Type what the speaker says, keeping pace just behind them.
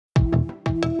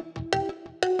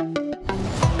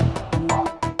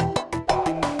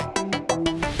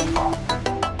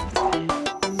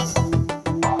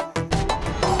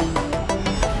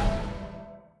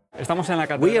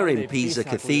We are in Pisa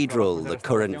Cathedral. The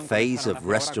current phase of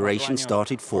restoration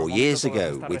started 4 years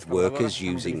ago, with workers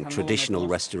using traditional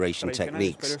restoration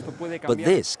techniques. But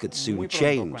this could soon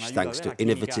change thanks to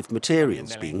innovative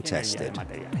materials being tested.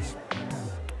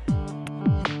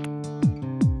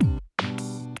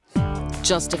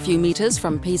 Just a few meters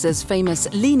from Pisa's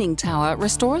famous Leaning Tower,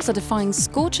 restorers are defying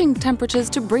scorching temperatures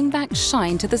to bring back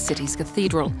shine to the city's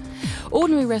cathedral.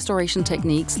 Ordinary restoration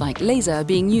techniques like laser are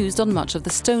being used on much of the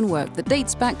stonework that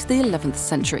dates back to the 11th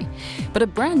century. But a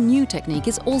brand new technique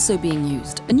is also being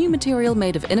used, a new material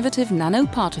made of innovative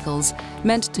nanoparticles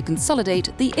meant to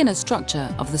consolidate the inner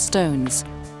structure of the stones.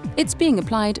 It's being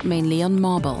applied mainly on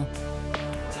marble.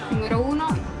 Numero 1,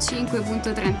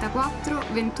 5.34,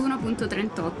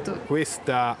 21.38.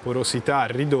 Questa porosità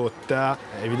ridotta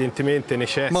evidentemente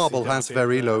necessita. Marble has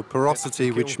very low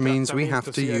porosity, which means we have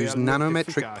to use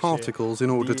nanometric particles in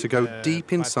order to go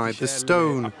deep inside the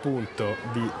stone,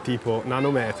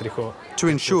 to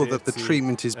ensure that the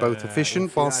treatment is both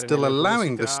efficient while still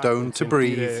allowing the stone to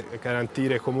breathe.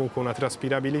 Garantire comunque una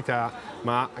traspirabilità,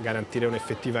 ma garantire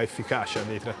un'effettiva efficacia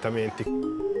dei trattamenti.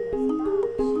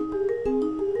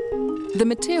 The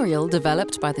material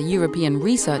developed by the European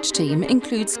research team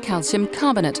includes calcium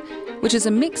carbonate, which is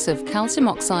a mix of calcium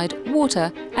oxide,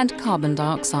 water and carbon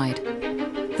dioxide.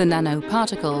 The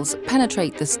nanoparticles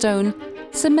penetrate the stone,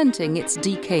 cementing its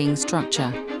decaying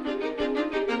structure.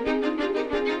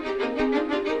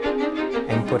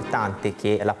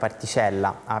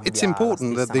 It's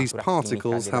important that these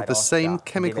particles have the same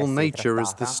chemical nature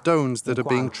as the stones that are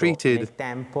being treated,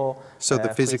 so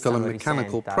the physical and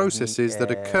mechanical processes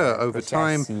that occur over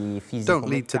time don't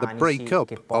lead to the breakup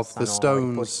of the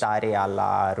stones.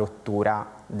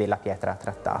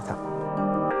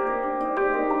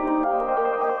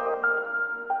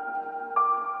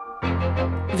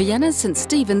 Vienna's St.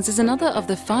 Stephen's is another of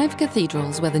the 5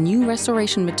 cathedrals where the new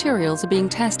restoration materials are being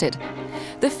tested.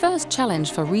 The first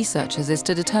challenge for researchers is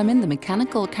to determine the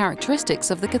mechanical characteristics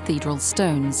of the cathedral's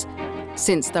stones.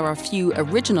 Since there are few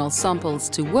original samples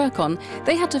to work on,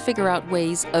 they had to figure out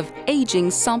ways of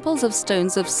aging samples of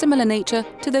stones of similar nature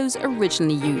to those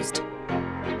originally used.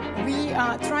 We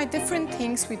tried different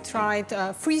things. We tried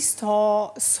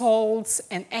freeze-thaw, salts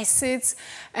and acids,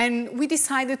 and we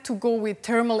decided to go with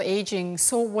thermal aging.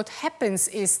 So what happens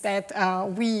is that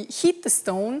we heat the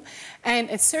stone, and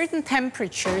at certain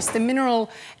temperatures the mineral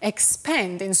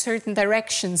expand in certain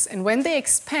directions, and when they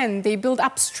expand they build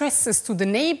up stresses to the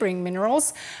neighboring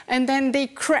minerals, and then they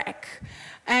crack.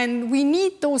 And we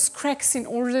need those cracks in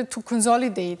order to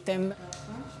consolidate them.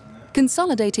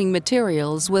 Consolidating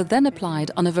materials were then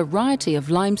applied on a variety of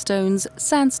limestones,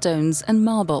 sandstones and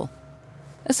marble.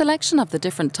 A selection of the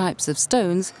different types of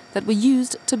stones that were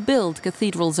used to build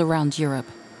cathedrals around Europe.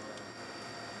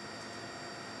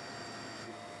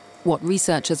 What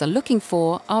researchers are looking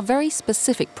for are very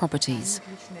specific properties.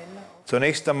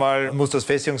 First of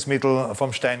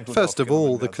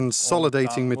all, the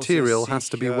consolidating material has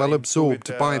to be well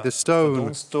absorbed by the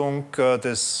stone.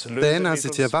 Then, as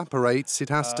it evaporates, it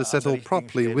has to settle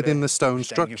properly within the stone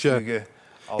structure.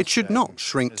 It should not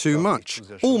shrink too much.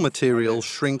 All materials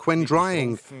shrink when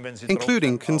drying,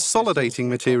 including consolidating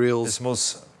materials.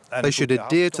 They should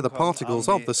adhere to the particles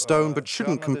of the stone, but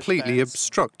shouldn't completely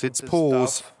obstruct its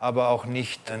pores.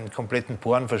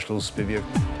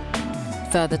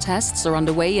 Further tests are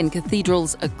underway in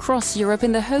cathedrals across Europe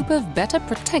in the hope of better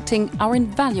protecting our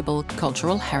invaluable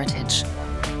cultural heritage.